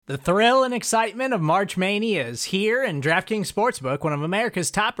The thrill and excitement of March Mania is here, and DraftKings Sportsbook, one of America's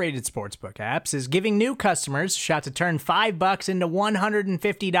top-rated sportsbook apps, is giving new customers a shot to turn $5 into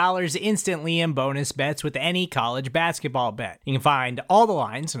 $150 instantly in bonus bets with any college basketball bet. You can find all the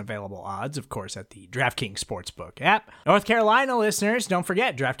lines and available odds, of course, at the DraftKings Sportsbook app. North Carolina listeners, don't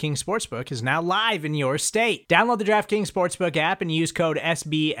forget, DraftKings Sportsbook is now live in your state. Download the DraftKings Sportsbook app and use code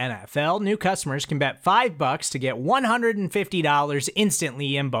SBNFL. New customers can bet $5 to get $150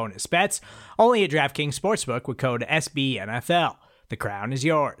 instantly in bonus bets, only at DraftKings Sportsbook with code SBNFL. The crown is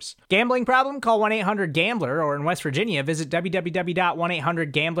yours. Gambling problem? Call 1-800-GAMBLER, or in West Virginia, visit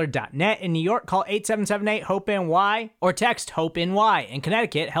www.1800gambler.net. In New York, call 877-8-HOPE-NY or text HOPE-NY. In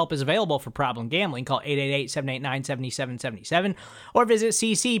Connecticut, help is available for problem gambling. Call 888-789-7777 or visit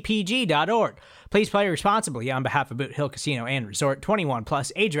ccpg.org. Please play responsibly on behalf of Boot Hill Casino and Resort. 21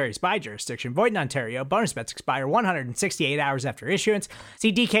 plus, age varies by jurisdiction. Void in Ontario. Bonus bets expire 168 hours after issuance.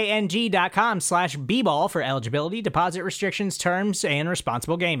 See dkng.com/bball for eligibility, deposit restrictions, terms, and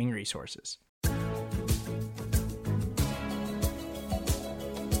responsible gaming resources.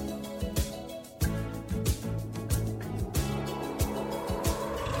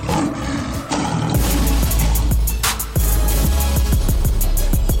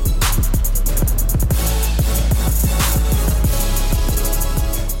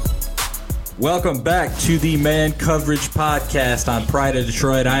 Welcome back to the Man Coverage Podcast on Pride of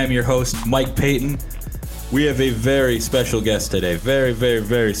Detroit. I am your host, Mike Payton. We have a very special guest today. Very, very,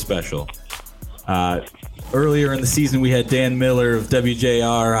 very special. Earlier in the season, we had Dan Miller of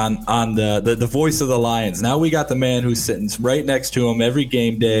WJR on the voice of the Lions. Now we got the man who's sitting right next to him every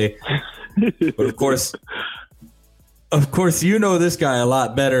game day. But of course, you know this guy a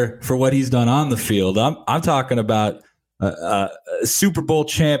lot better for what he's done on the field. I'm talking about a Super Bowl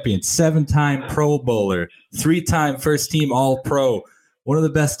champion, 7-time Pro Bowler, 3-time first-team All-Pro, one of the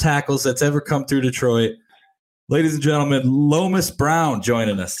best tackles that's ever come through Detroit. Ladies and gentlemen, Lomas Brown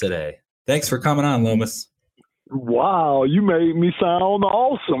joining us today. Thanks for coming on, Lomas. Wow, you made me sound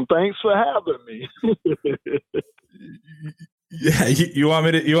awesome. Thanks for having me. Yeah, you want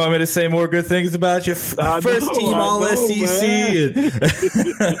me to say more good things about you? First team All SEC.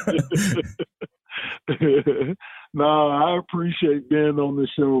 No, I appreciate being on the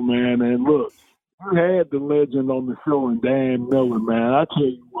show, man. And look, you had the legend on the show and Dan Miller, man. I tell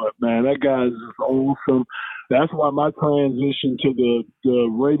you what, man, that guy is just awesome. That's why my transition to the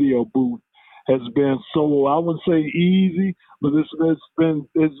radio booth has been so, I wouldn't say easy, but it's just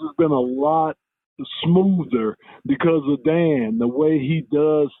been a lot smoother because of Dan, the way he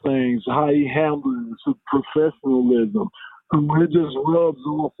does things, how he handles his professionalism. It just rubs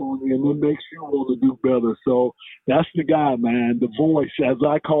off on you, and it makes you want to do better. So that's the guy, man, the voice, as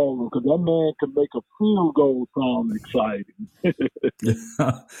I call him, because that man can make a field goal sound exciting.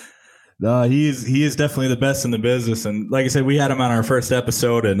 No, he is definitely the best in the business. And like I said, we had him on our first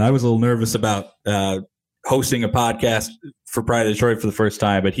episode, and I was a little nervous about hosting a podcast for Pride of Detroit for the first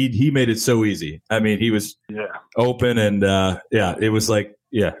time, but he made it so easy. I mean, he was open, and it was like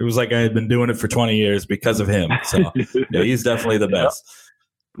I had been doing it for 20 years because of him. So yeah, he's definitely the best.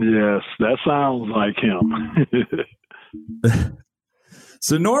 Yes, that sounds like him.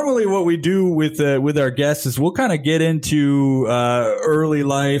 So normally what we do with our guests is we'll kind of get into early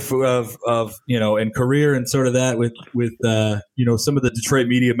life of and career and sort of that with some of the Detroit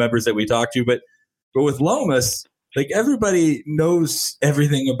media members that we talk to, but with Lomas, like, everybody knows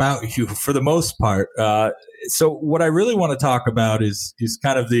everything about you for the most part. So what I really want to talk about is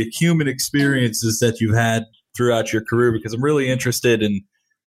kind of the human experiences that you've had throughout your career, because I'm really interested in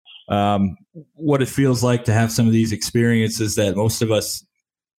what it feels like to have some of these experiences that most of us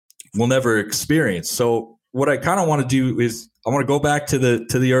will never experience. So what I kind of want to do is I want to go back to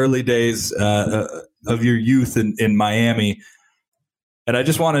the early days of your youth in Miami, and I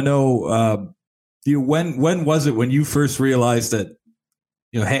just want to know. When was it when you first realized that,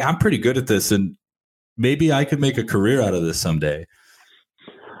 hey, I'm pretty good at this and maybe I could make a career out of this someday?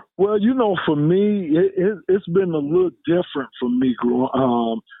 Well, for me, it's been a little different for me.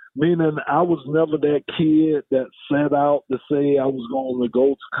 Meaning I was never that kid that set out to say I was going to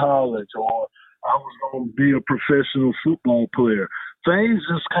go to college or I was going to be a professional football player. Things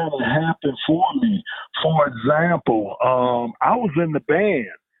just kind of happened for me. For example, I was in the band.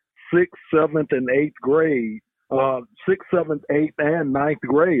 6th, 7th, and 8th grade, 6th, 7th, 8th, and 9th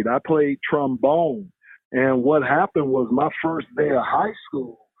grade. I played trombone. And what happened was my first day of high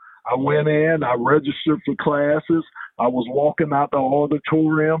school, I went in, I registered for classes. I was walking out the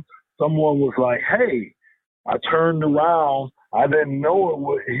auditorium. Someone was like, hey, I turned around. I didn't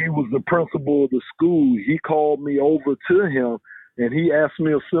know he was the principal of the school. He called me over to him and he asked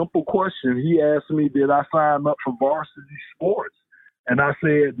me a simple question. He asked me, did I sign up for varsity sports? And I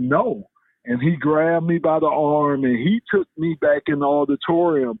said, no. And he grabbed me by the arm, and he took me back in the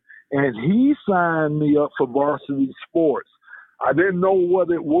auditorium, and he signed me up for varsity sports. I didn't know what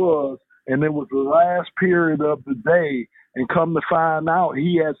it was, and it was the last period of the day, and come to find out,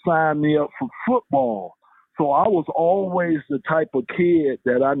 he had signed me up for football. So I was always the type of kid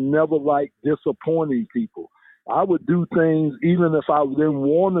that I never liked disappointing people. I would do things even if I didn't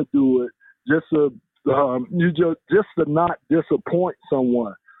want to do it, just to not disappoint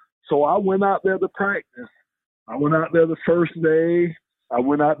someone. So I went out there to practice. I went out there the first day. I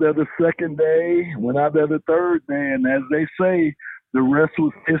went out there the second day. Went out there the third day. And as they say, the rest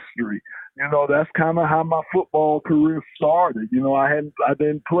was history. You know, that's kind of how my football career started. You know, I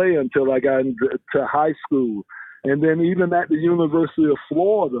didn't play until I got into high school. And then even at the University of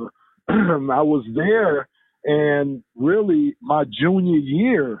Florida, I was there. And really, my junior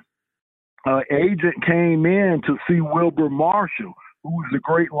year, agent came in to see Wilbur Marshall, who was a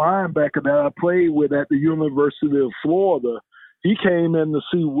great linebacker that I played with at the University of Florida. He came in to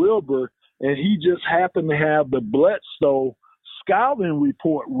see Wilbur, and he just happened to have the Bledsoe scouting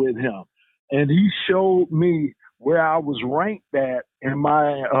report with him. And he showed me where I was ranked at in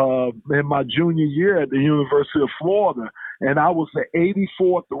my junior year at the University of Florida. And I was the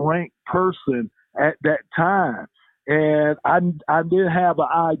 84th ranked person at that time. And I didn't have an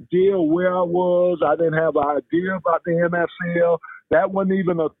idea where I was. I didn't have an idea about the NFL. That wasn't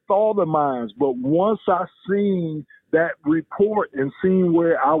even a thought of mine. But once I seen that report and seen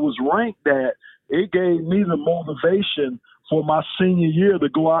where I was ranked at, it gave me the motivation for my senior year to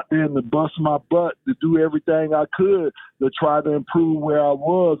go out there and to bust my butt, to do everything I could to try to improve where I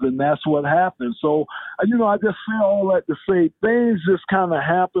was, and that's what happened. So, you know, I just say all that to say things just kind of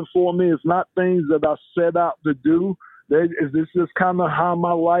happen for me. It's not things that I set out to do. It's just kind of how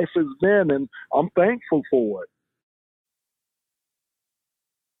my life has been, and I'm thankful for it.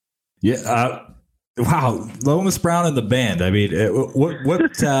 Yeah. Wow. Lomas Brown and the band. I mean, what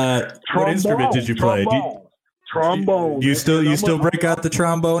instrument did you play? Trombone. You still break out the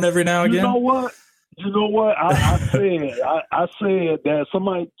trombone every now and again? You know what? I said that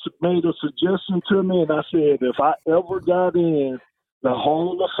somebody made a suggestion to me, and I said if I ever got in the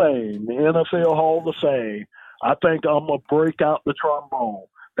Hall of Fame, the NFL Hall of Fame, I think I'm gonna break out the trombone.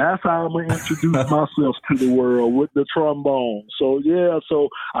 That's how I'm gonna introduce myself to the world, with the trombone. So yeah, so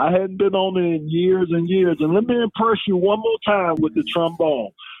I hadn't been on it in years and years. And let me impress you one more time with the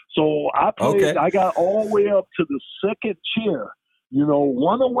trombone. So I played. Okay. I got all the way up to the second chair. You know,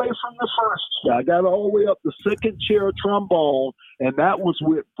 one away from the first chair. I got all the way up the second chair trombone, and that was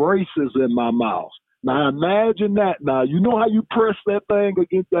with braces in my mouth. Now imagine that. Now you know how you press that thing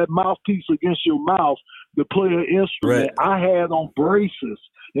against that mouthpiece against your mouth to play an instrument. Right. I had on braces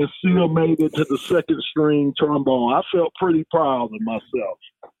and still made it to the second string trombone. I felt pretty proud of myself.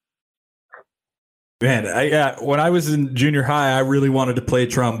 Man, when I was in junior high, I really wanted to play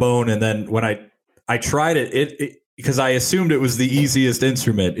trombone, and then when I tried it because I assumed it was the easiest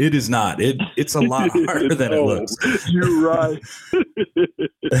instrument. It is not. It's a lot harder than it looks. You're right.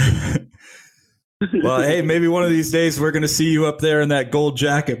 Well, hey, maybe one of these days we're going to see you up there in that gold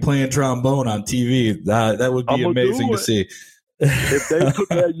jacket playing trombone on TV. That would be amazing to see. If they put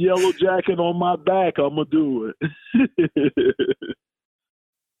that yellow jacket on my back, I'm going to do it.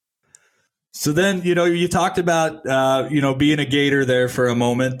 So then, you know, you talked about, being a Gator there for a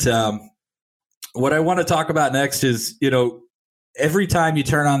moment. What I want to talk about next is, you know, every time you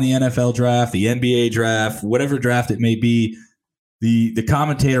turn on the NFL draft, the NBA draft, whatever draft it may be, the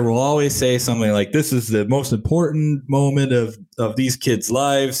commentator will always say something like, this is the most important moment of these kids'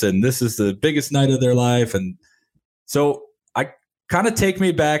 lives, and this is the biggest night of their life. And so I kind of take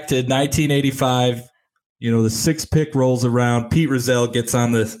me back to 1985. You know, the sixth pick rolls around. Pete Rozelle gets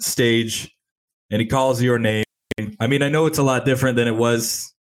on the stage, and he calls your name. I mean, I know it's a lot different than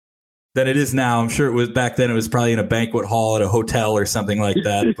it is now. I'm sure it was back then. It was probably in a banquet hall at a hotel or something like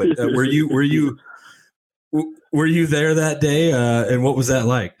that. But were you there that day? And what was that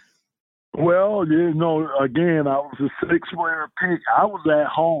like? Well, you know, again, I was a sixth-round pick. I was at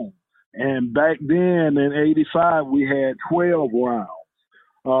home, and back then in '85 we had 12 rounds.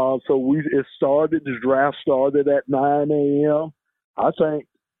 The draft started at 9 a.m. I think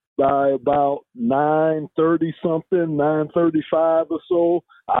by about 9:30 something, 9:35 or so,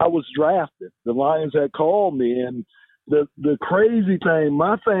 I was drafted. The Lions had called me, and the crazy thing,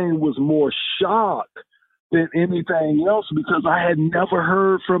 my thing was more shock than anything else because I had never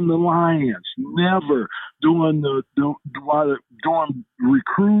heard from the Lions, never doing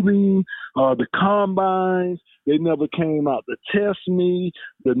recruiting, the combines. They never came out to test me.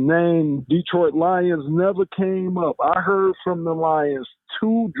 The name Detroit Lions never came up. I heard from the Lions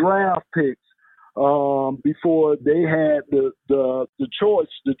 2 draft picks before they had the choice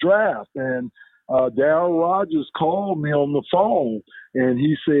to draft. And Darryl Rogers called me on the phone, and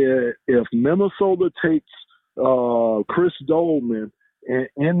he said, if Minnesota takes Chris Dolman and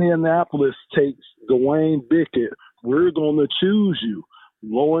Indianapolis takes Dwayne Bickett, we're going to choose you.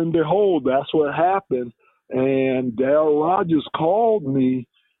 Lo and behold, that's what happened. And Darryl Rogers called me,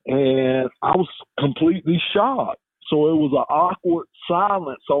 and I was completely shocked. So it was an awkward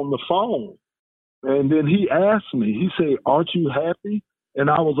silence on the phone. And then he asked me, he said, aren't you happy? And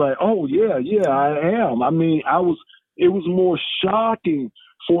I was like, oh, yeah, I am. I mean, it was more shocking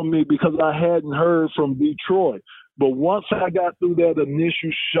for me because I hadn't heard from Detroit. But once I got through that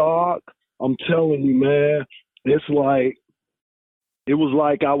initial shock, I'm telling you, man, it was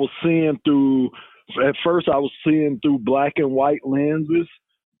like I was seeing through, at first I was seeing through black and white lenses.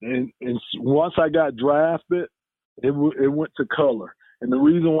 And once I got drafted, it went to color. And the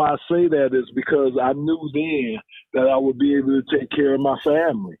reason why I say that is because I knew then that I would be able to take care of my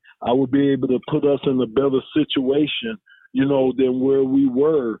family. I would be able to put us in a better situation, than where we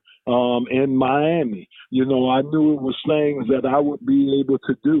were in Miami. I knew it was things that I would be able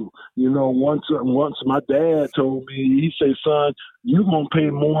to do. Once my dad told me, he said, son, you're going to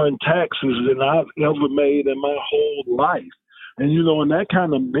pay more in taxes than I've ever made in my whole life. And, and that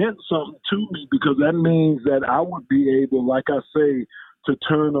kind of meant something to me because that means that I would be able, like I say, to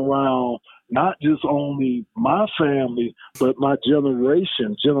turn around not just only my family, but my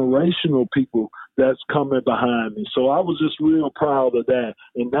generational people that's coming behind me. So I was just real proud of that.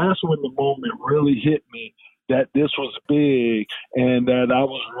 And that's when the moment really hit me that this was big and that I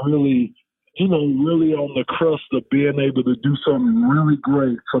was really, really on the crust of being able to do something really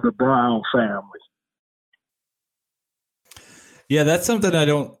great for the Brown family. Yeah, that's something I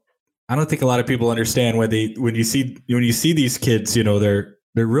don't think a lot of people understand when you see these kids, they're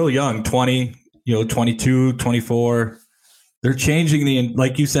real young, 20, 22, 24. They're changing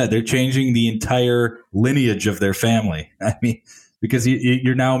like you said, they're changing the entire lineage of their family. I mean, because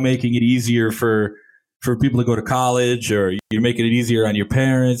you're now making it easier for people to go to college, or you're making it easier on your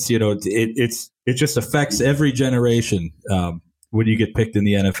parents. It just affects every generation when you get picked in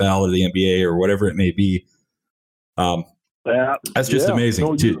the NFL or the NBA or whatever it may be. That's just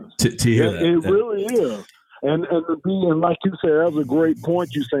amazing to hear that. It really is. And like you said, that was a great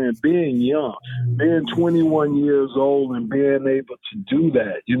point you're saying, being young, being 21 years old and being able to do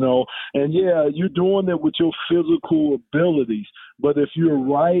that, And, yeah, you're doing it with your physical abilities. But if you're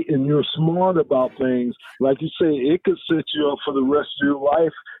right and you're smart about things, like you say, it could set you up for the rest of your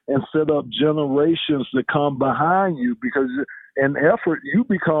life and set up generations to come behind you because in effort, you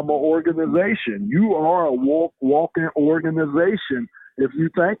become an organization. You are a walking organization if you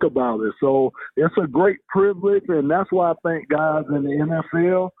think about it. So it's a great privilege, and that's why I think guys in the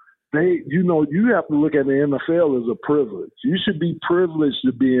NFL, you have to look at the NFL as a privilege. You should be privileged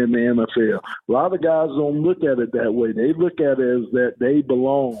to be in the NFL. A lot of guys don't look at it that way. They look at it as that they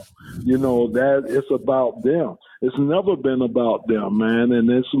belong, that it's about them. It's never been about them, man. And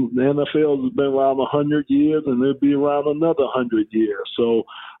the NFL has been around 100 years, and it'll be around another 100 years. So,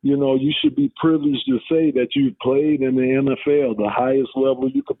 you should be privileged to say that you've played in the NFL, the highest level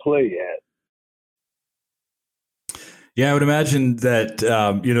you could play at. Yeah, I would imagine that,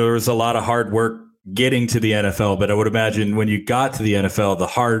 there was a lot of hard work getting to the NFL, but I would imagine when you got to the NFL, the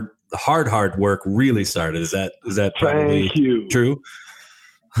hard work really started. Is that probably true?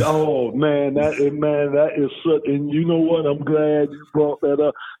 Oh man, that is such, and you know what? I'm glad you brought that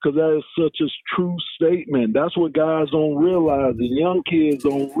up because that is such a true statement. That's what guys don't realize. The young kids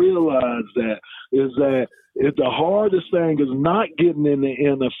don't realize that the hardest thing is not getting in the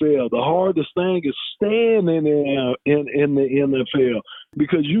NFL. The hardest thing is staying in the NFL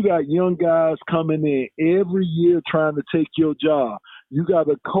because you got young guys coming in every year trying to take your job. You got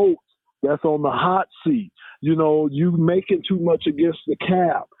a coach that's on the hot seat. You making too much against the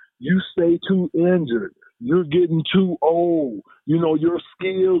cap. You stay too injured. You're getting too old. Your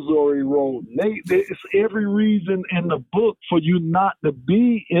skills are eroding. There's every reason in the book for you not to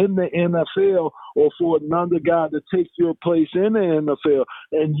be in the NFL or for another guy to take your place in the NFL.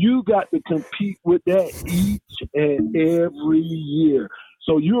 And you got to compete with that each and every year.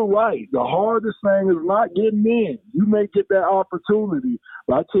 So you're right. The hardest thing is not getting in. You may get that opportunity,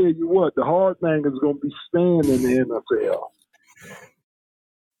 but I tell you what, the hard thing is going to be staying in the NFL.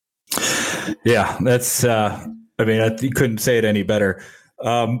 Yeah, that's. You couldn't say it any better.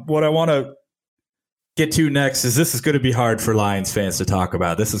 What I want to get to next is this is going to be hard for Lions fans to talk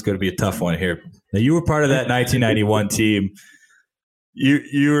about. This is going to be a tough one here. Now, you were part of that 1991 team.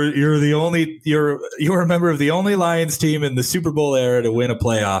 You're a member of the only Lions team in the Super Bowl era to win a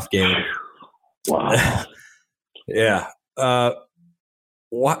playoff game. Wow. Yeah.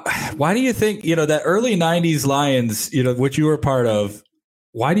 Why do you think, that early 90s Lions, which you were a part of,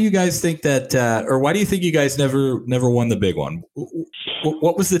 why do you guys think that, or why do you think you guys never won the big one?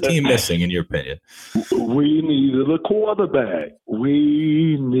 What was the team missing, in your opinion? We needed a quarterback.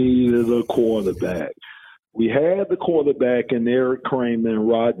 We had the quarterback in Eric Kramer and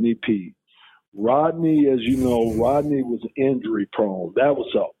Rodney Peete. Rodney, as you know, was injury prone. That was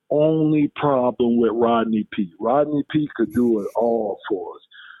the only problem with Rodney Peete. Rodney Peete could do it all for us,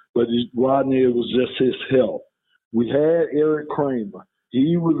 but Rodney, it was just his health. We had Eric Kramer.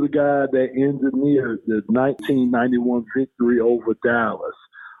 He was the guy that engineered the 1991 victory over Dallas.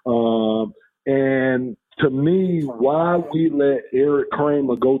 And to me, why we let Eric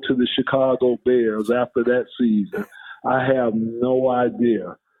Kramer go to the Chicago Bears after that season, I have no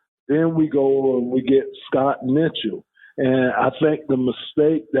idea. Then we go and we get Scott Mitchell. And I think the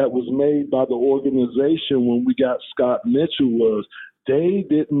mistake that was made by the organization when we got Scott Mitchell was they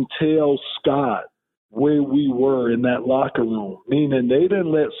didn't tell Scott where we were in that locker room, meaning they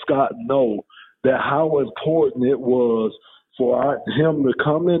didn't let Scott know that how important it was for him to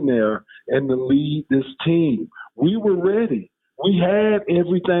come in there and to lead this team. We were ready. We had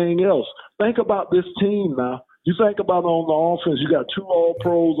everything else. Think about this team now. You think about on the offense, you got 2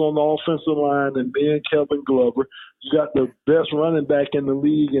 All-Pros on the offensive line and me and Kevin Glover. You got the best running back in the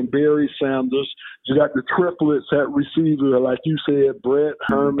league in Barry Sanders. You got the triplets at receiver, like you said, Brett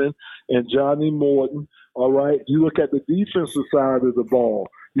Herman and Johnny Morton. All right. You look at the defensive side of the ball.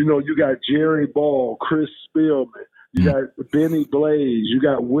 You got Jerry Ball, Chris Spielman. You got Benny Blaze. You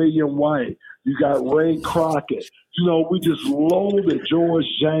got William White. You got Ray Crockett. We just loaded George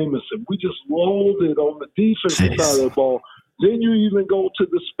Jameson. We just loaded on the defensive side of the ball. Then you even go to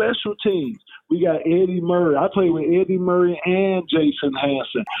the special teams. We got Eddie Murray. I played with Eddie Murray and Jason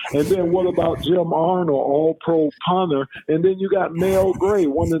Hansen. And then what about Jim Arnold, all-pro punter? And then you got Mel Gray,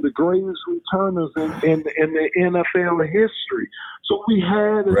 one of the greatest returners in the NFL history. So we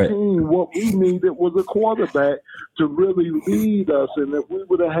had a team. What we needed was a quarterback to really lead us. And if we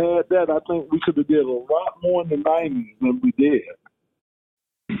would have had that, I think we could have did a lot more in the 90s than we did.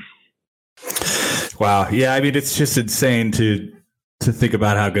 Wow. Yeah. I mean, it's just insane to think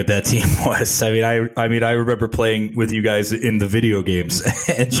about how good that team was. I mean, I remember playing with you guys in the video games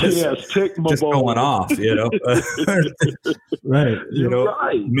and just going off, right. Right.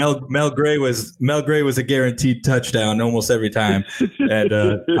 Mel Gray was a guaranteed touchdown almost every time. And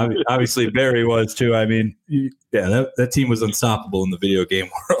obviously Barry was too. I mean, that team was unstoppable in the video game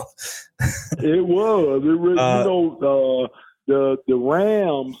world. It was. The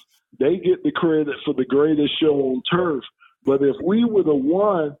Rams, they get the credit for the greatest show on turf. But if we would have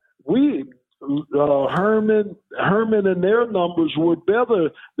won, Herman and their numbers were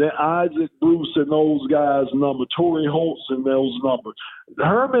better than Isaac Bruce and those guys' numbers, Torrey Holtz and those numbers.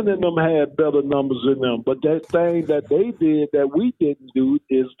 Herman and them had better numbers than them. But that thing that they did that we didn't do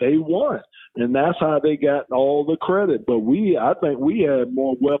is they won. And that's how they got all the credit. But I think we had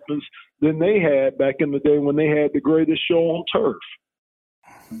more weapons than they had back in the day when they had the greatest show on turf.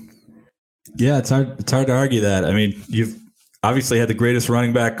 Yeah, it's hard to argue that. I mean, you've obviously had the greatest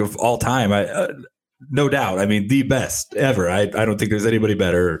running back of all time. No doubt. I mean, the best ever. I don't think there's anybody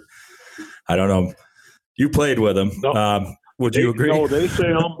better. I don't know. You played with him. No, would you agree? No, they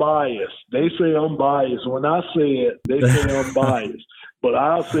say I'm biased. When I say it, they say I'm biased. But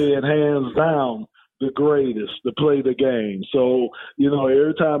I'll say it hands down, the greatest to play the game. So,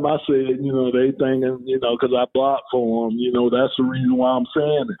 every time I say it, they thinking, because I block for them, that's the reason why I'm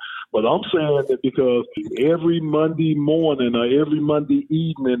saying it. But I'm saying it because every Monday morning or every Monday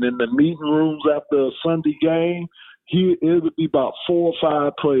evening in the meeting rooms after a Sunday game, it'll be about 4 or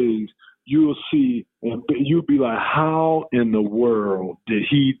 5 plays you'll see, and you'll be like, how in the world did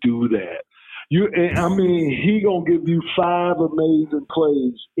he do that? He gonna give you 5 amazing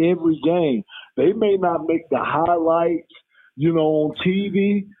plays every game. They may not make the highlights, on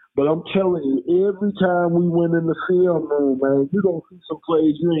TV, but I'm telling you, every time we went in the film room, man, you're gonna see some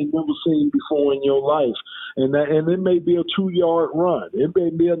plays you ain't never seen before in your life. And it may be a 2-yard run. It may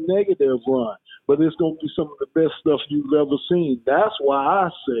be a negative run, but it's gonna be some of the best stuff you've ever seen. That's why I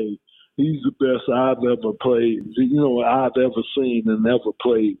say he's the best I've ever played, I've ever seen and ever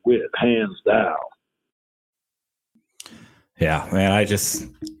played with, hands down. Yeah, man, just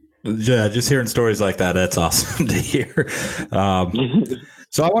hearing stories like that, that's awesome to hear.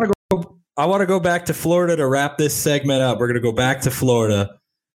 So I want I want to go back to Florida to wrap this segment up. We're going to go back to Florida.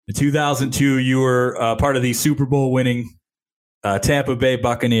 In 2002, you were part of the Super Bowl winning Tampa Bay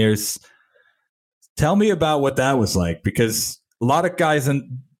Buccaneers. Tell me about what that was like, because a lot of guys,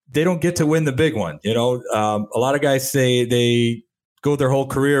 they don't get to win the big one. You know, a lot of guys say they go their whole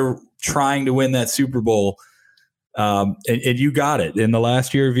career trying to win that Super Bowl. And you got it in the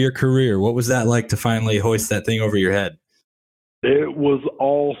last year of your career. What was that like to finally hoist that thing over your head? It was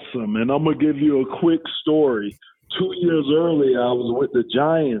awesome. And I'm going to give you a quick story. 2 years earlier, I was with the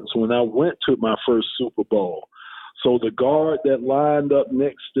Giants when I went to my first Super Bowl. So the guard that lined up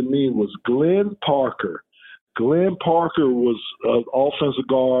next to me was Glenn Parker. Glenn Parker was an offensive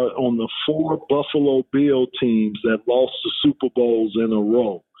guard on the 4 Buffalo Bill teams that lost the Super Bowls in a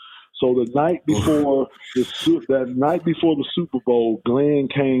row. So the night before the Super Bowl, Glenn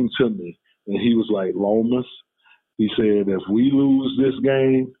came to me and he was like, Lomas, he said, if we lose this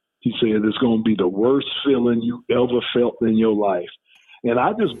game, he said, it's going to be the worst feeling you ever felt in your life. And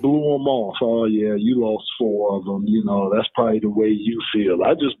I just blew him off. Oh, yeah, you lost 4 of them. You know, that's probably the way you feel.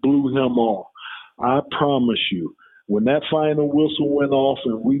 I just blew him off. I promise you, when that final whistle went off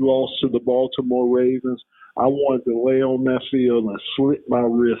and we lost to the Baltimore Ravens, I wanted to lay on that field and slit my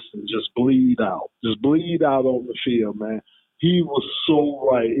wrist and just bleed out. Just bleed out on the field, man. He was so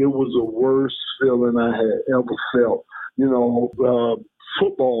right. It was the worst feeling I had ever felt. You know,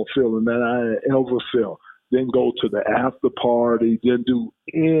 football feeling that I had ever felt. Didn't go to the after party, didn't do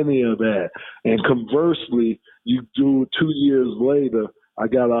any of that. And conversely, you do 2 years later, I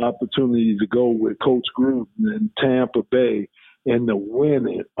got an opportunity to go with Coach Gruden in Tampa Bay and to win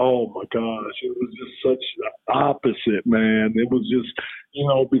it. Oh, my gosh, it was just such the opposite, man. It was just, you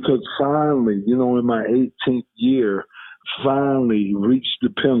know, because finally, you know, in my 18th year, finally reached the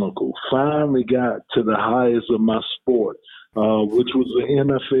pinnacle, finally got to the highest of my sport. Which was the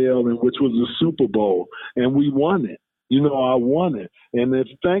NFL and which was the Super Bowl. And we won it. You know, I won it. And if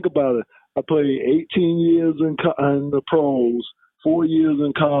you think about it, I played 18 years in the pros, 4 years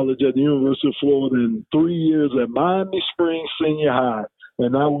in college at the University of Florida, and 3 years at Miami Springs Senior High.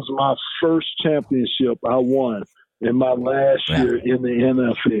 And that was my first championship I won in my last year in the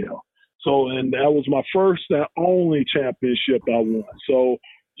NFL. So, and that was my first and only championship I won. So,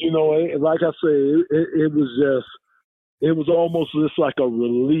 you know, like I say, it was just, it was almost just like a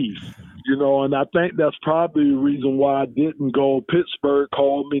relief, you know, and I think that's probably the reason why I didn't go. Pittsburgh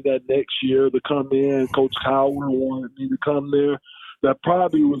called me that next year to come in. Coach Howard wanted me to come there. That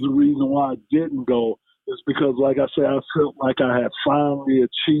probably was the reason why I didn't go. It's because, like I said, I felt like I had finally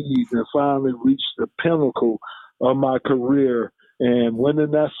achieved and finally reached the pinnacle of my career. And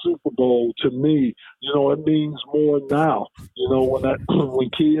winning that Super Bowl, to me, you know, it means more now. You know, when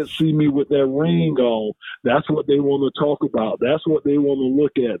kids see me with that ring on, that's what they want to talk about. That's what they want to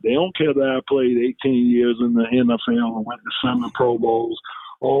look at. They don't care that I played 18 years in the NFL and went to 7 Pro Bowls.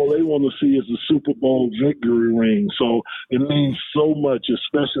 All they want to see is the Super Bowl victory ring. So it means so much,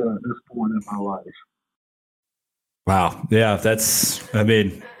 especially at this point in my life. Wow. Yeah, that's, I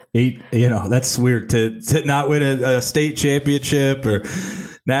mean, that's weird to not win a state championship or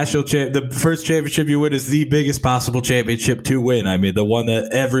national the first championship you win is the biggest possible championship to win. I mean, the one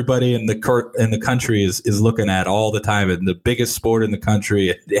that everybody in the country is looking at all the time, and the biggest sport in the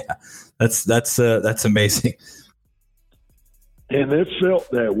country. Yeah, that's amazing. And it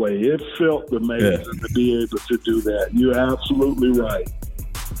felt that way. It felt amazing to be able to do that. You're absolutely right.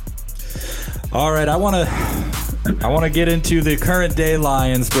 All right, I want to get into the current day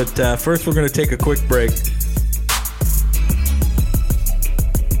Lions, but first we're going to take a quick break.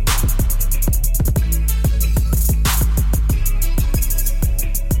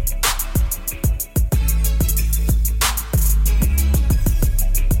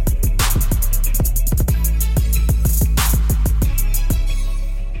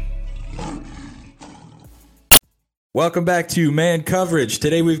 Welcome back to Man Coverage.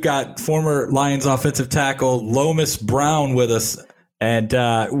 Today we've got former Lions offensive tackle Lomas Brown with us, and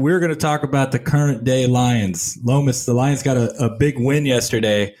we're going to talk about the current day Lions. Lomas, the Lions got a big win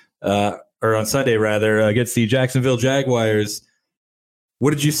yesterday, or on Sunday rather, against the Jacksonville Jaguars.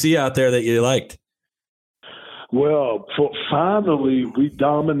 What did you see out there that you liked? Well, finally we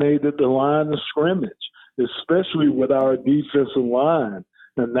dominated the line of scrimmage, especially with our defensive line.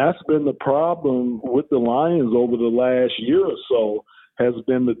 And that's been the problem with the Lions over the last year or so, has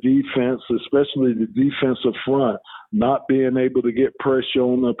been the defense, especially the defensive front, not being able to get pressure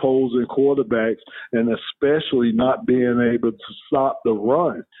on the opposing quarterbacks, and especially not being able to stop the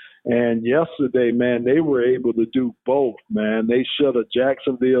run. And yesterday, man, they were able to do both, man. They shut a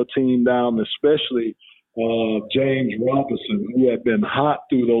Jacksonville team down, especially James Robinson, who had been hot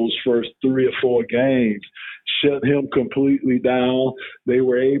through those first 3 or 4 games, shut him completely down. They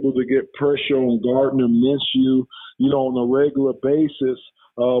were able to get pressure on Gardner Minshew, on a regular basis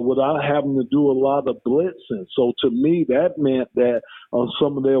without having to do a lot of blitzing. So to me, that meant that on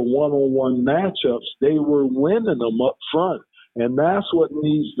some of their one-on-one matchups, they were winning them up front. And that's what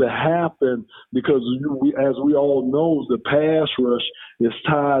needs to happen because, as we all know, the pass rush is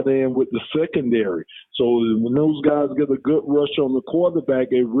tied in with the secondary. So when those guys get a good rush on the quarterback,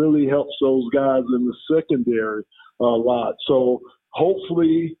 it really helps those guys in the secondary a lot. So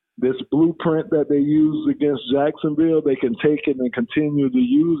hopefully this blueprint that they used against Jacksonville, they can take it and continue to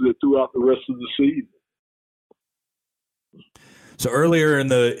use it throughout the rest of the season. So earlier in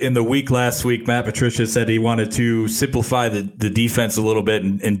the week last week, Matt Patricia said he wanted to simplify the defense a little bit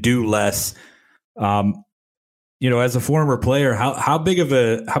and do less. As a former player, how big of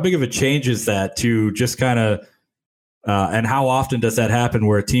a change is that to just kind of and how often does that happen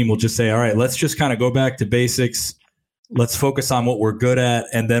where a team will just say, all right, let's just kind of go back to basics. Let's focus on what we're good at,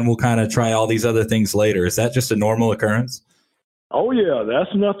 and then we'll kind of try all these other things later. Is that just a normal occurrence? Oh, yeah,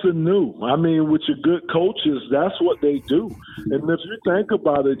 that's nothing new. I mean, with your good coaches, that's what they do. And if you think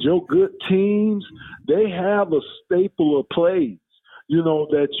about it, your good teams, they have a staple of plays,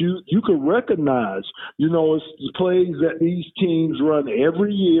 that you can recognize. It's the plays that these teams run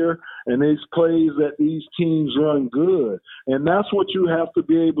every year, and these plays that these teams run good. And that's what you have to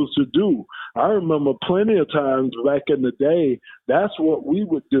be able to do. I remember plenty of times back in the day, that's what we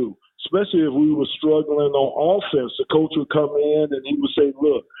would do. Especially if we were struggling on offense, the coach would come in and he would say,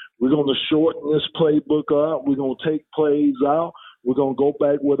 look, we're going to shorten this playbook up. We're going to take plays out. We're going to go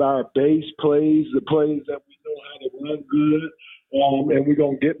back with our base plays, the plays that we know how to run good, and we're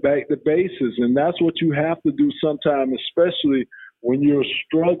going to get back to bases. And that's what you have to do sometimes, especially when you're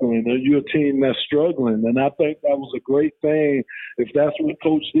struggling or you're a team that's struggling. And I think that was a great thing. If that's what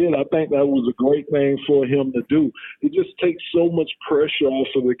Coach did, I think that was a great thing for him to do. It just takes so much pressure off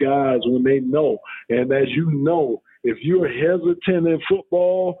of the guys when they know. And as you know, if you're hesitant in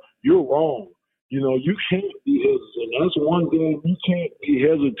football, you're wrong. You can't be hesitant. That's one game you can't be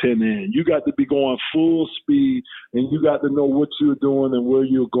hesitant in. You got to be going full speed, and you got to know what you're doing and where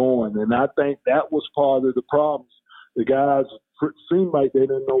you're going. And I think that was part of the problem. The guys seemed like they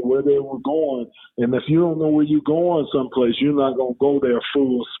didn't know where they were going. And if you don't know where you're going someplace, you're not going to go there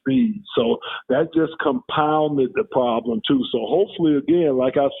full speed. So that just compounded the problem too. So hopefully, again,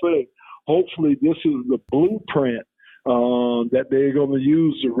 like I said, hopefully this is the blueprint that they're going to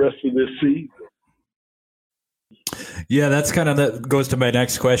use the rest of this season. Yeah, that goes to my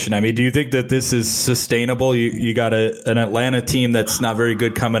next question. I mean, do you think that this is sustainable? You got an Atlanta team that's not very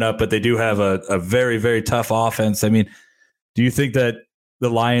good coming up, but they do have a very, very tough offense. I mean, do you think that the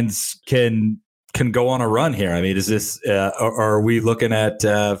Lions can go on a run here? I mean, is this or are we looking at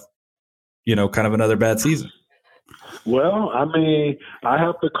kind of another bad season? Well, I mean, I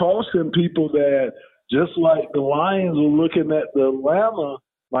have to caution people that just like the Lions are looking at the Atlanta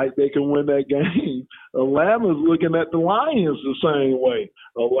like they can win that game, Atlanta's looking at the Lions the same way.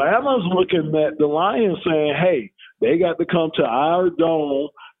 Atlanta's looking at the Lions saying, hey, they got to come to our dome.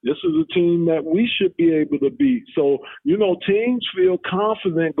 This is a team that we should be able to beat. So, teams feel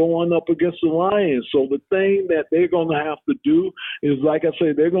confident going up against the Lions. So the thing that they're going to have to do is, like I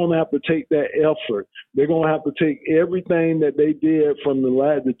say, they're going to have to take that effort. They're going to have to take everything that they did from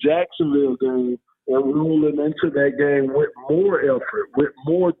the Jacksonville game and rolling into that game with more effort, with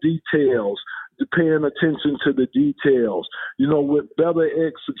more details, paying attention to the details, with better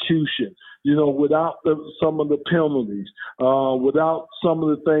execution, without some of the penalties, without some of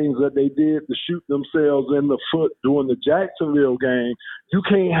the things that they did to shoot themselves in the foot during the Jacksonville game. You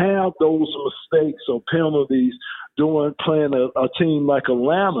can't have those mistakes or penalties playing a team like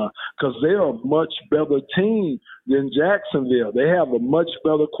Atlanta, because they're a much better team than Jacksonville. They have a much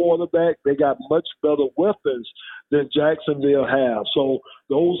better quarterback. They got much better weapons than Jacksonville have. So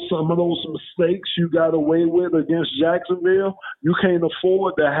some of those mistakes you got away with against Jacksonville, you can't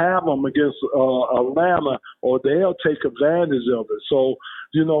afford to have them against Atlanta, or they'll take advantage of it. So,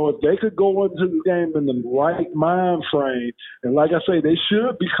 if they could go into the game in the right mind frame, and like I say, they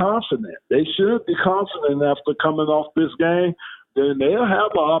should be confident. They should be confident after coming off this game, then they'll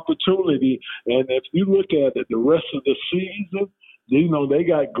have an opportunity. And if you look at it, the rest of the season, they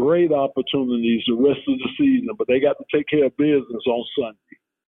got great opportunities the rest of the season, but they got to take care of business on Sunday.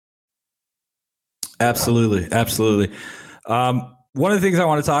 Absolutely. Absolutely. One of the things I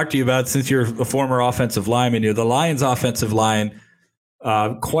want to talk to you about, since you're a former offensive lineman, the Lions offensive line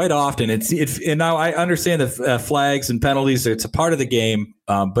quite often. And now I understand the flags and penalties. It's a part of the game,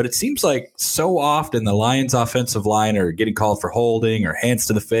 but it seems like so often the Lions' offensive line are getting called for holding or hands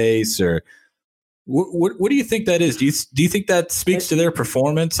to the face. Or what do you think that is? Do you think that speaks to their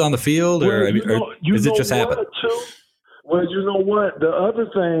performance on the field, or, or does it just happen? Well, you know what? The other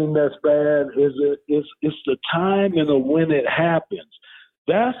thing that's bad is it's the timing of when it happens.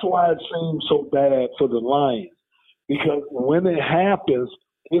 That's why it seems so bad for the Lions, because when it happens,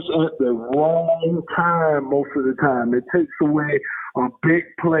 it's at the wrong time most of the time. It takes away a big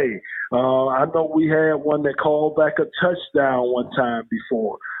play. I know we had one that called back a touchdown one time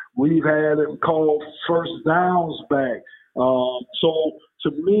before. We've had him call first downs back. So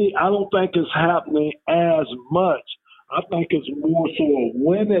to me, I don't think it's happening as much. I think it's more so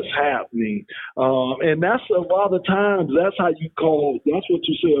when it's happening. And that's a lot of times, that's how you call, that's what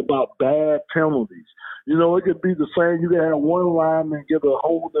you say about bad penalties. You know, it could be the same. You can have one lineman get a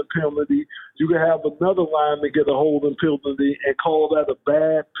holding penalty. You can have another lineman get a holding penalty and call that a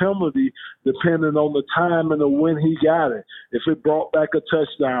bad penalty depending on the timing of when he got it. If it brought back a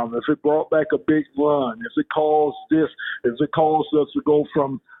touchdown, if it brought back a big run, if it caused this, if it caused us to go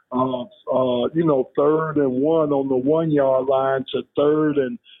from 3rd and 1 on the 1 yard line to 3rd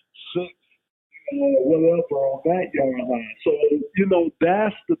and 6, whatever on that yard line. So,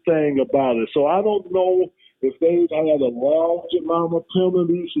 that's the thing about it. So I don't know if they've had a large amount of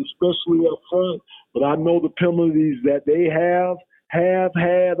penalties, especially up front, but I know the penalties that they have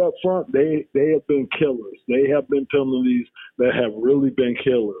had up front, they have been killers. They have been penalties that have really been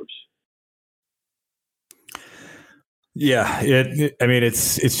killers. Yeah,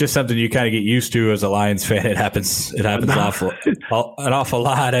 it's just something you kind of get used to as a Lions fan. It happens an awful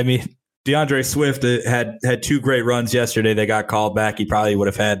lot. I mean, DeAndre Swift had 2 great runs yesterday. They got called back. He probably would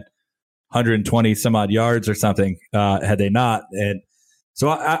have had 120 some odd yards or something had they not. And so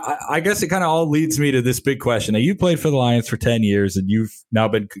I guess it kind of all leads me to this big question. Now, you played for the Lions for 10 years, and you've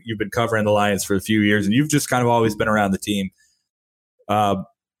been covering the Lions for a few years, and you've just kind of always been around the team. A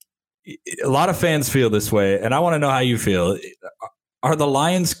lot of fans feel this way, and I want to know how you feel. Are the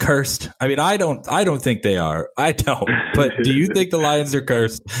Lions cursed? I mean, I don't think they are. I don't. But do you think the Lions are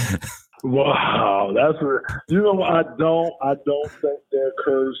cursed? Wow, I don't think they're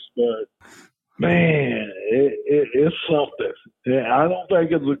cursed, but man, it's something. Yeah, I don't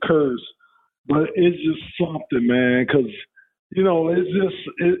think it's a curse, but it's just something, man, because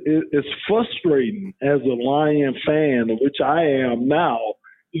it's frustrating as a Lion fan, which I am now.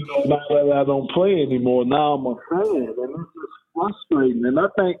 Now that I don't play anymore, now I'm a fan, and it's just frustrating. And I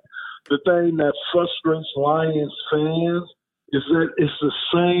think the thing that frustrates Lions fans is that it's the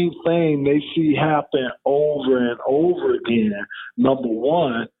same thing they see happen over and over again, number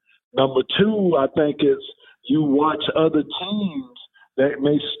one. Number two, I think it's you watch other teams that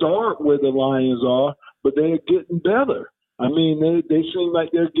may start where the Lions are, but they're getting better. I mean, they seem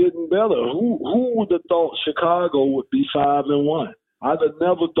like they're getting better. Who would have thought Chicago would be 5-1? I'd have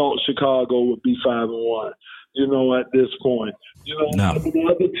never thought Chicago would be 5-1, at this point. No. The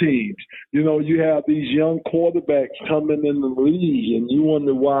other teams, you have these young quarterbacks coming in the league, and you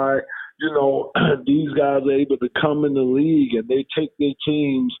wonder why, these guys are able to come in the league and they take their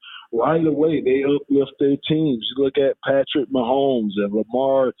teams right away. They uplift their teams. You look at Patrick Mahomes and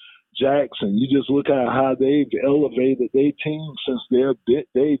Lamar Jackson. You just look at how they've elevated their team since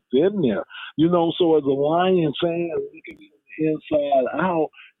they've been there. So as a Lion fan, looking inside out,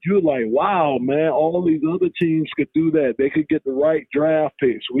 you're like, wow, man, all these other teams could do that. They could get the right draft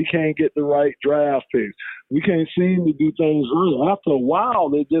picks. We can't get the right draft picks. We can't seem to do things right. After a while,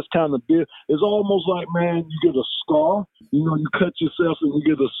 they just kind of it's almost like, man, you get a scar. You cut yourself and you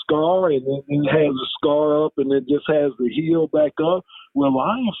get a scar, and then it has a scar up, and it just has to heal back up. Well,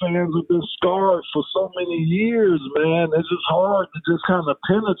 Lion fans have been scarred for so many years, man. It's just hard to just kind of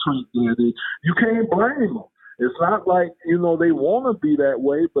penetrate there. You can't blame them. It's not like, they want to be that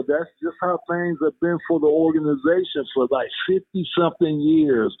way, but that's just how things have been for the organization for like 50-something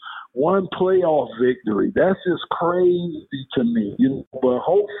years. One playoff victory. That's just crazy to me. But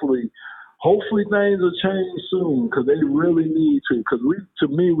hopefully things will change soon, because they really need to. Because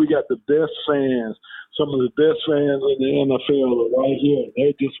we got the best fans, some of the best fans in the NFL are right here.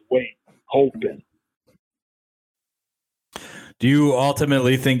 They're just waiting, hoping. Do you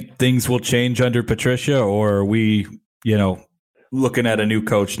ultimately think things will change under Patricia, or are we, looking at a new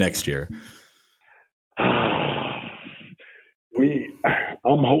coach next year?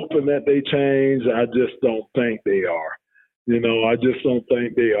 I'm hoping that they change. I just don't think they are. I just don't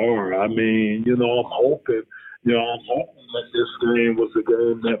think they are. I mean, I'm hoping. I'm hoping that this game was a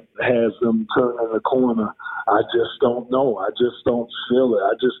game that has them turning the corner. I just don't know. I just don't feel it.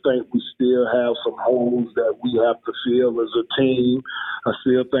 I just think we still have some holes that we have to fill as a team. I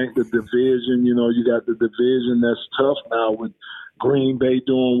still think the division, you got the division that's tough now with Green Bay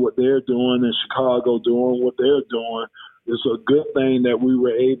doing what they're doing and Chicago doing what they're doing. It's a good thing that we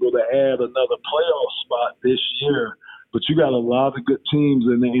were able to add another playoff spot this year. But you got a lot of good teams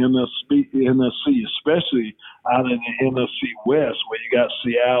in the NFC, especially out in the NFC West, where you got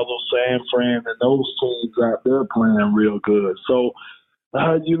Seattle, San Fran, and those teams out there playing real good. So,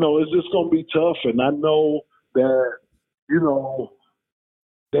 it's just going to be tough. And I know that,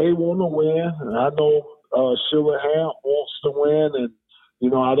 they want to win. And I know Shillingham wants to win. And,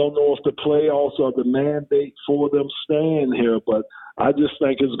 I don't know if the playoffs are the mandate for them staying here, but I just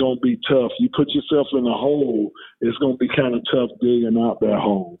think it's going to be tough. You put yourself in a hole, it's going to be kind of tough digging out that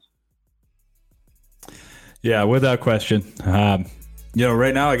hole. Yeah, without question.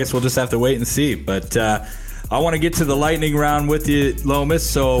 Right now, I guess we'll just have to wait and see. But I want to get to the lightning round with you, Lomas.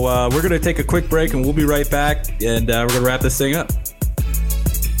 So we're going to take a quick break, and we'll be right back, and we're going to wrap this thing up.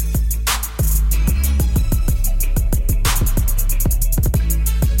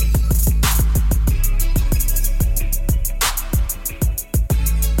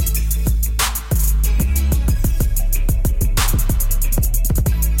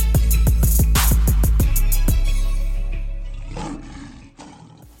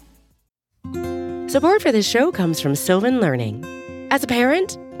 Support for this show comes from Sylvan Learning. As a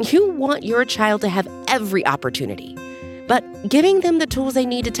parent, you want your child to have every opportunity, but giving them the tools they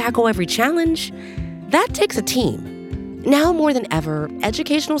need to tackle every challenge, that takes a team. Now more than ever,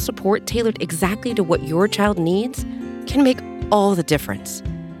 educational support tailored exactly to what your child needs can make all the difference.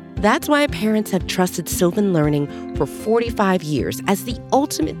 That's why parents have trusted Sylvan Learning for 45 years as the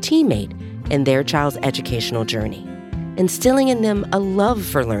ultimate teammate in their child's educational journey, instilling in them a love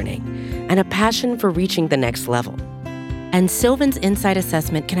for learning and a passion for reaching the next level. And Sylvan's Insight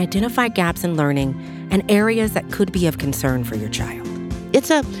Assessment can identify gaps in learning and areas that could be of concern for your child. It's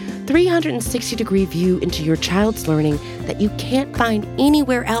a 360-degree view into your child's learning that you can't find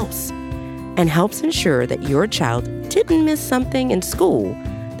anywhere else, and helps ensure that your child didn't miss something in school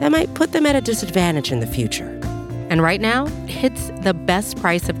that might put them at a disadvantage in the future. And right now, it's the best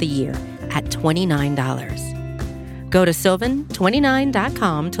price of the year at $29. Go to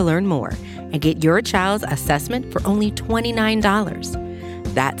sylvan29.com to learn more and get your child's assessment for only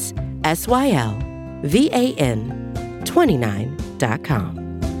 $29. That's SYLVAN29.com.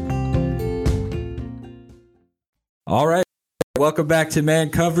 All right. Welcome back to Man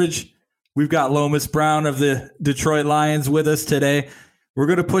Coverage. We've got Lomas Brown of the Detroit Lions with us today. We're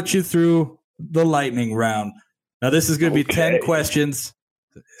going to put you through the lightning round. Now, this is going to be 10 questions.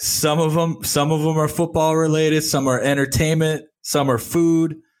 Some of them are football related. Some are entertainment. Some are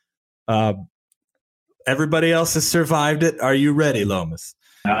food. Everybody else has survived it. Are you ready, Lomas?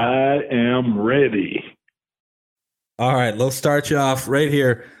 I am ready. All right, let's start you off right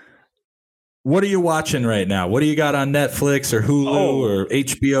here. What are you watching right now? What do you got on Netflix or Hulu or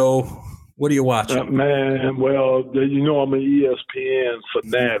HBO? What are you watching? Man, well, I'm an ESPN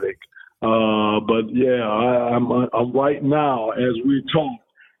fanatic. But yeah, I'm right now as we talk.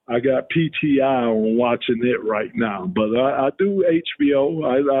 I got PTI on watching it right now, but I do HBO.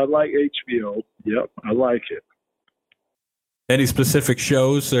 I like HBO. Yep, I like it. Any specific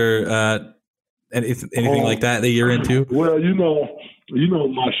shows or anything like that you're into? Well,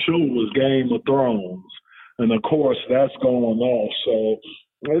 my show was Game of Thrones, and of course that's going off. So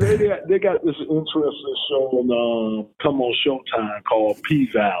they got this interesting show on come on Showtime called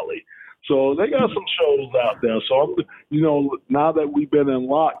P-Valley. So they got some shows out there. So now that we've been in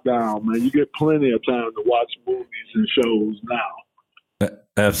lockdown, man, you get plenty of time to watch movies and shows now.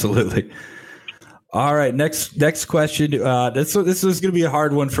 Absolutely. All right, next question. This is going to be a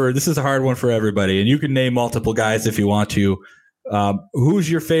hard one for everybody, and you can name multiple guys if you want to. Who's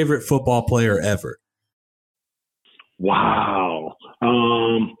your favorite football player ever? Wow.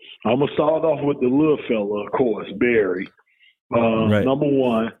 I'm gonna start off with the little fella, of course, Barry. Right. Number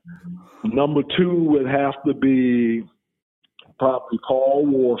one. Number two would have to be probably Paul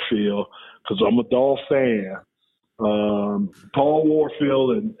Warfield, because I'm a Dolph fan. Paul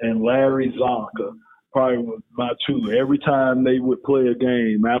Warfield and Larry Zonka probably were my two. Every time they would play a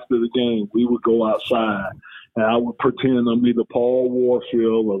game, after the game, we would go outside, and I would pretend I'm either Paul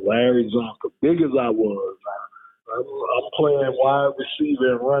Warfield or Larry Zonka. Big as I was, I'm playing wide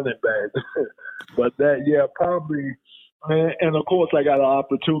receiver and running back. But that, yeah, probably. And of course, I got an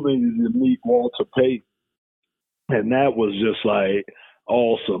opportunity to meet Walter Payton, and that was just like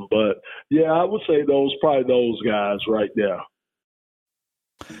awesome. But yeah, I would say probably those guys right there.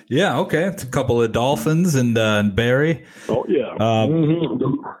 Yeah, okay. It's a couple of Dolphins and Barry. Oh yeah.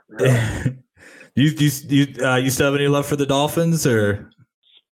 You still have any love for the Dolphins, or?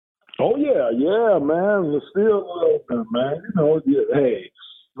 Oh yeah, man. It's still love them, man. Hey,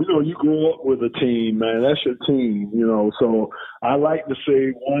 you grew up with a team, man. That's your team, So I like to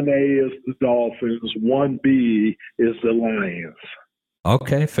say 1A is the Dolphins, 1B is the Lions.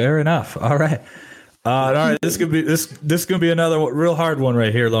 Okay, fair enough. All right. All right, this could be another real hard one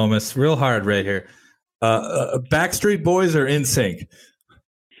right here, Lomas. Real hard right here. Backstreet Boys or NSYNC?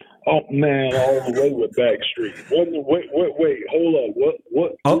 Oh man, all the way with Backstreet. Wait, hold up.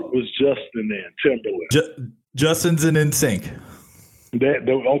 What group was Justin in? Timberland. Justin's in NSYNC.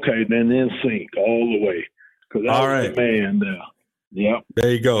 Okay, then NSYNC all the way. Because I was the man there. Yep.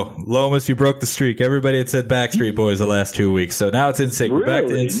 There you go. Lomas, you broke the streak. Everybody had said Backstreet Boys the last 2 weeks, so now it's NSYNC. Really? We're back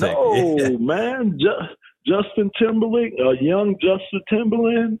to NSYNC. No, man. Justin Timberlake, young Justin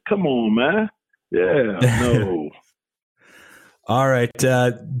Timberland? Come on, man. Yeah, no. All right,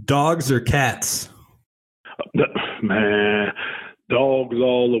 dogs or cats? Man, dogs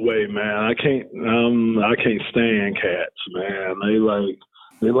all the way, man. I can't stand cats, man.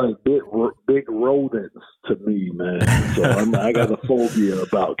 They like big rodents to me, man. So I got a phobia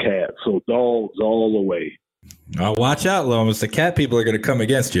about cats. So dogs all the way. Oh, watch out, Lomas. The cat people are going to come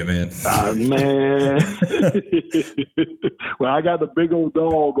against you, man. Man. Well, I got a big old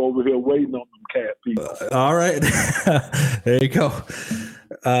dog over here waiting on them cat people. All right. There you go.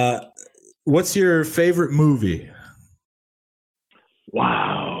 What's your favorite movie?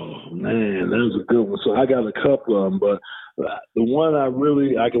 Wow, man, that was a good one. So I got a couple of them, but the one I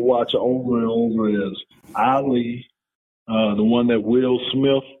can watch over and over is Ali, the one that Will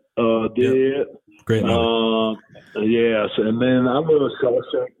Smith did. Yep. Great movie. Yes, and then I love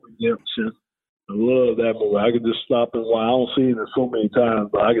Shawshank Redemption. I love that movie. I could just stop and watch. I don't see it so many times,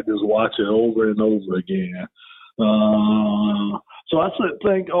 but I could just watch it over and over again. So I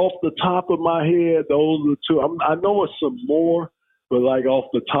think off the top of my head, those are two. I know it's some more, but like off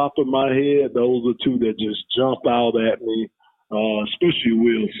the top of my head, those are two that just jump out at me. Especially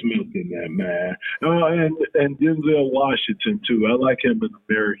Will Smith in that, man. And Denzel Washington too. I like him in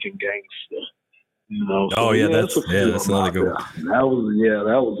American Gangster. So, that's another good one. That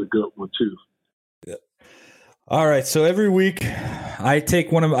was a good one too. Yeah. All right, so every week I take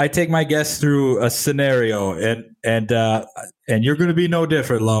my guests through a scenario, and you're going to be no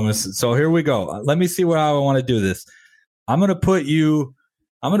different, Lomas. So here we go. Let me see how I want to do this. I'm going to put you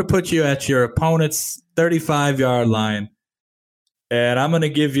at your opponent's 35-yard line, and I'm going to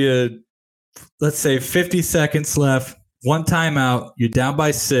give you, let's say, 50 seconds left, one timeout. You're down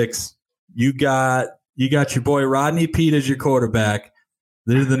by 6. You got your boy Rodney Peete as your quarterback.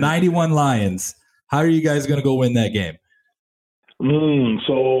 They're the 91 Lions. How are you guys going to go win that game?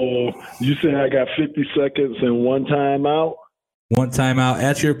 So you say I got 50 seconds and one timeout? One timeout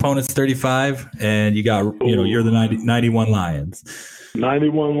at your opponent's 35, and you're the 91 Lions.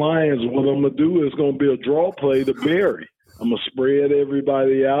 91 Lions. What I'm going to do is going to be a draw play to Barry. I'm going to spread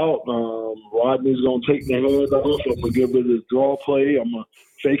everybody out. Rodney's going to take the hand off. I'm going to give it a draw play. I'm going to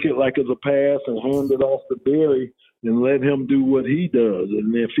fake it like it's a pass and hand it off to Barry and let him do what he does.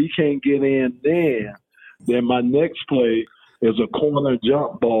 And if he can't get in then my next play is a corner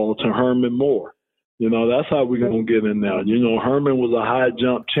jump ball to Herman Moore. That's how we're going to get in now. Herman was a high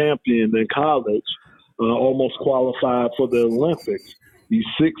jump champion in college, almost qualified for the Olympics. He's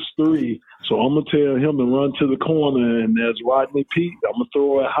 6'3", so I'm going to tell him to run to the corner, and as Rodney Peete, I'm going to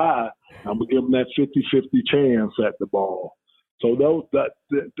throw it high. I'm going to give him that 50-50 chance at the ball. So those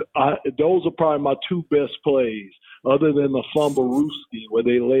are probably my two best plays, other than the fumblerooski where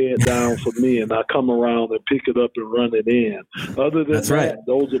they lay it down for me and I come around and pick it up and run it in. Other than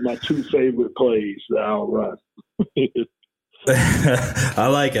those are my two favorite plays that I'll run. I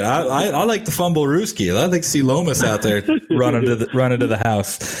like it. I like the fumblerooski. I like to see Lomas out there running to the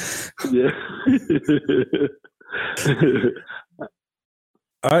house. Yeah.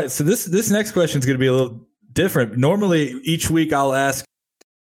 All right. So this next question is going to be a little different. Normally, each week I'll ask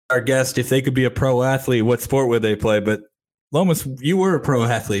our guest if they could be a pro athlete, what sport would they play? But Lomas, you were a pro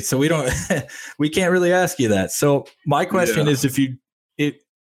athlete, so we can't really ask you that. So my question is,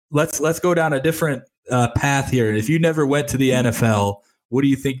 let's go down a different path here. If you never went to the NFL, what do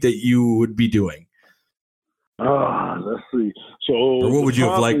you think that you would be doing? Let's see. So, or what would you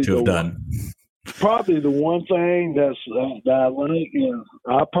have liked to have done? Probably the one thing that I like is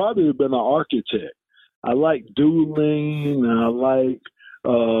I probably have been an architect. I like doodling. And I like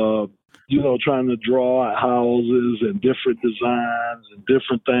trying to draw out houses and different designs and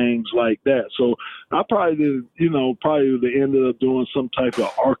different things like that. So I probably ended up doing some type of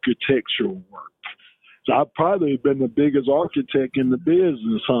architectural work. So I've probably been the biggest architect in the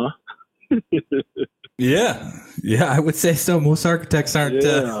business, huh? Yeah, I would say so. Most architects aren't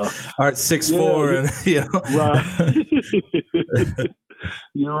 6'4", and Right.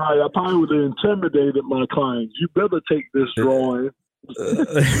 You're right. I probably would have intimidated my clients. You better take this drawing.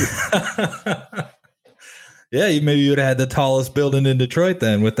 Yeah, maybe you would have had the tallest building in Detroit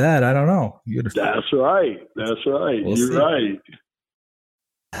then. With that, I don't know. That's right. We'll You're see. right.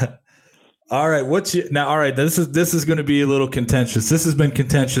 All right, all right, this is going to be a little contentious. This has been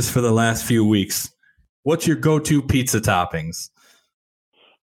contentious for the last few weeks. What's your go-to pizza toppings?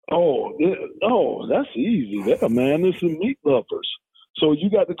 Oh, that's easy. There, man. This is meat lovers. So you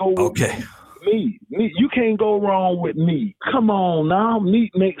got to go with meat. You can't go wrong with meat. Come on now.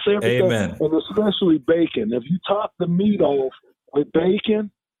 Meat makes everything. Amen. And especially bacon. If you top the meat off with bacon,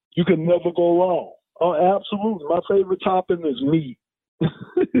 you can never go wrong. Oh, absolutely. My favorite topping is meat.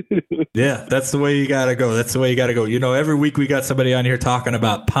 Yeah, that's the way you gotta go. Every week we got somebody on here talking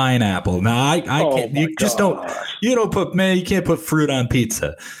about pineapple. Now I can't. You just don't. You don't put you can't put fruit on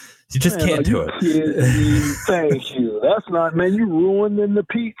pizza. You just can't do it. Thank you. That's not, man. You ruining the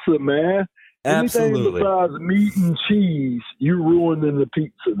pizza, man. Absolutely. Anything besides meat and cheese, you ruining the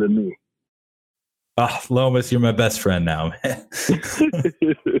pizza to me. Oh, Lomas, you're my best friend now, man.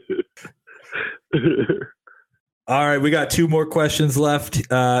 All right, we got two more questions left.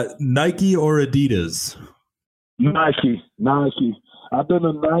 Nike or Adidas? Nike. I've been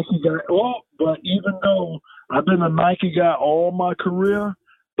a Nike guy. Well, but even though I've been a Nike guy all my career,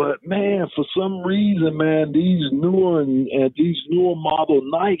 but man, for some reason, man, these newer model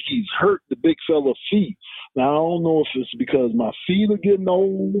Nikes hurt the big fella feet. Now I don't know if it's because my feet are getting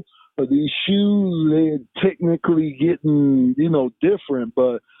old or these shoes they're technically getting different,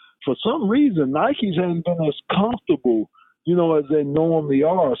 but for some reason, Nikes haven't been as comfortable, as they normally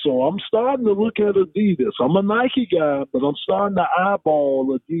are. So I'm starting to look at Adidas. I'm a Nike guy, but I'm starting to eyeball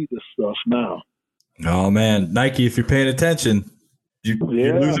Adidas stuff now. Oh, man. Nike, if you're paying attention, you're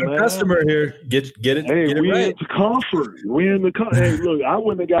losing a customer here. Get it. Hey, get it we right. into comfort. Hey, look, I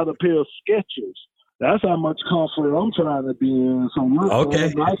went and got a pair of Skechers. That's how much comfort I'm trying to be in. So look,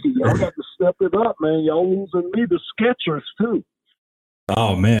 okay, Nike, y'all got to step it up, man. Y'all losing me the Skechers too.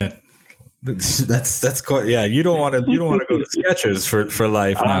 Oh man, that's quite. Yeah, you don't want to go to Skechers for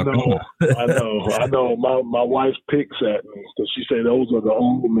life now. I know. My wife picks at me because she said those are the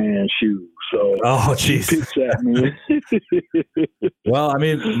old man shoes. So jeez, she picks at me. Well, I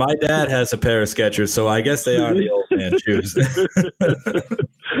mean, my dad has a pair of Skechers, so I guess they are the old man shoes.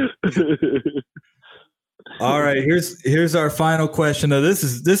 All right, here's our final question. Now, this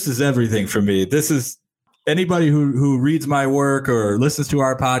is everything for me. This is. Anybody who reads my work or listens to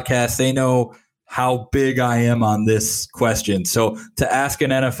our podcast, they know how big I am on this question. So to ask an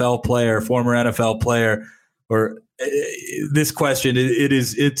NFL player, former NFL player, or this question,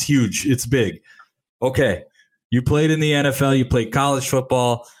 it's huge. It's big. Okay. You played in the NFL. You played college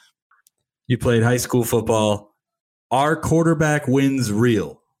football. You played high school football. Are quarterback wins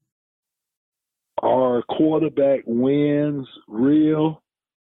real? Are quarterback wins real?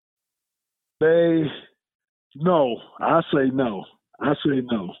 No, I say no.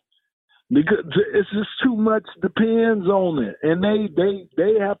 Because it's just too much depends on it. And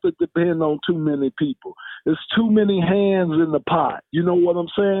they have to depend on too many people. There's too many hands in the pot. You know what I'm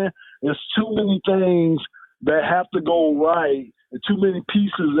saying? There's too many things that have to go right, and too many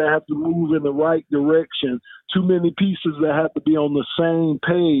pieces that have to move in the right direction, too many pieces that have to be on the same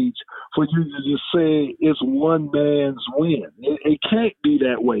page for you to just say it's one man's win. It can't be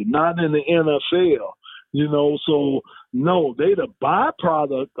that way, not in the NFL. So no, they the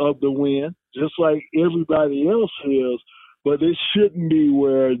byproduct of the win, just like everybody else is, but it shouldn't be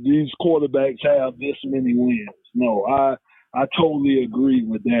where these quarterbacks have this many wins. No, I totally agree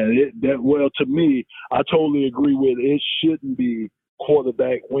with that. To me, I totally agree with it. It shouldn't be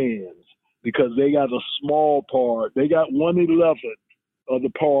quarterback wins because they got a small part. They got 1/11 of the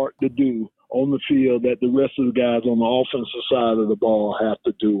part to do on the field that the rest of the guys on the offensive side of the ball have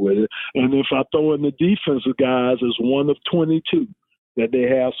to do with it. And if I throw in the defensive guys, it's 1 of 22 that they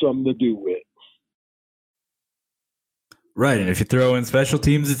have something to do with. Right, and if you throw in special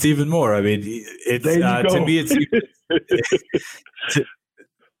teams, it's even more. I mean, it's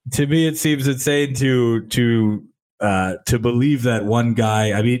to me, it seems insane to believe that one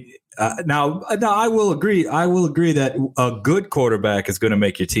guy. I mean, now I will agree. I will agree that a good quarterback is going to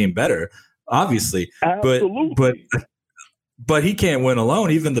make your team better. Obviously, Absolutely. but he can't win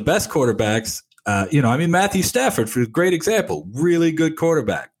alone. Even the best quarterbacks, Matthew Stafford, for a great example, really good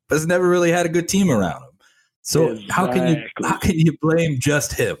quarterback, but has never really had a good team around him. So exactly. how can you blame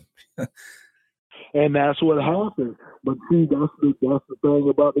just him? And that's what happens. But see, that's the thing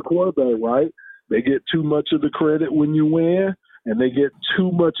about the quarterback, right? They get too much of the credit when you win, and they get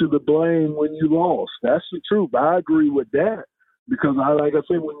too much of the blame when you lost. That's the truth. I agree with that. Because, like I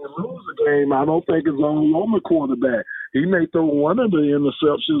said, when you lose a game, I don't think it's all on the quarterback. He may throw one of the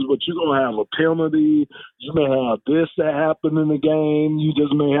interceptions, but you're going to have a penalty. You may have this that happened in the game. You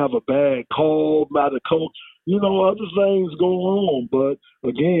just may have a bad call by the coach. Other things go on. But,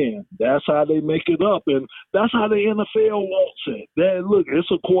 again, that's how they make it up. And that's how the NFL wants it. Look,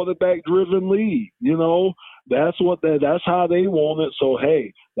 it's a quarterback-driven league, That's how they want it. So,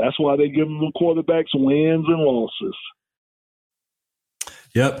 hey, that's why they give them the quarterbacks wins and losses.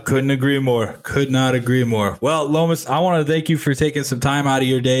 Yep, couldn't agree more. Could not agree more. Well, Lomas, I want to thank you for taking some time out of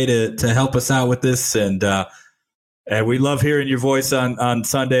your day to help us out with this, and we love hearing your voice on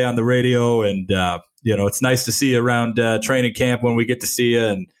Sunday on the radio. And it's nice to see you around training camp when we get to see you.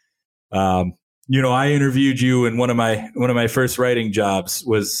 And I interviewed you, and one of my first writing jobs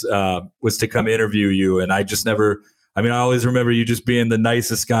was to come interview you, and I just never. I always remember you just being the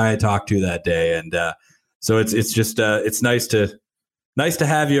nicest guy I talked to that day, and so it's just it's nice to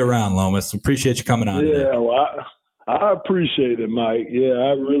have you around, Lomas. Appreciate you coming on. Yeah, well, I appreciate it, Mike. Yeah,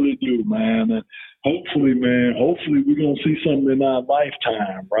 I really do, man. And hopefully we're going to see something in our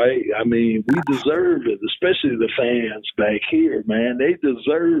lifetime, right? We deserve it, especially the fans back here, man. They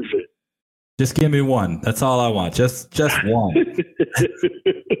deserve it. Just give me one. That's all I want. Just one.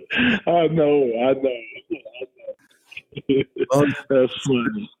 I know. That's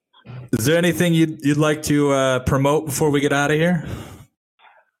funny. Is there anything you'd like to promote before we get out of here?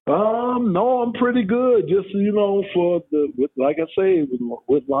 No, I'm pretty good. Just, like I say,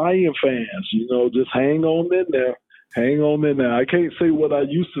 with Lion fans, just hang on in there. Hang on in there. I can't say what I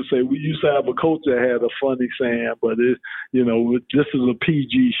used to say. We used to have a coach that had a funny saying, but this is a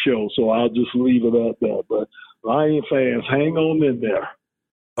PG show, so I'll just leave it at that. But Lion fans, hang on in there.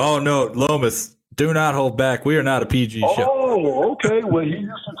 Oh, no, Lomas, do not hold back. We are not a PG show. Oh, okay. Well, he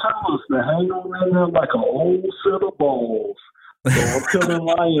used to tell us to hang on in there like an old set of balls. So I'm telling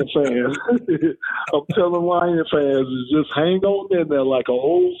Lion fans, is just hang on in there like an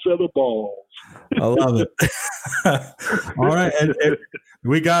old set of balls. I love it. All right, and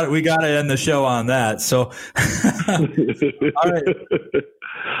we got to end the show on that. So, all right.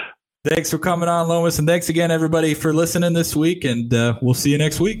 Thanks for coming on, Lomas, and thanks again, everybody, for listening this week. And we'll see you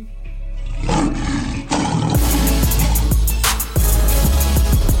next week.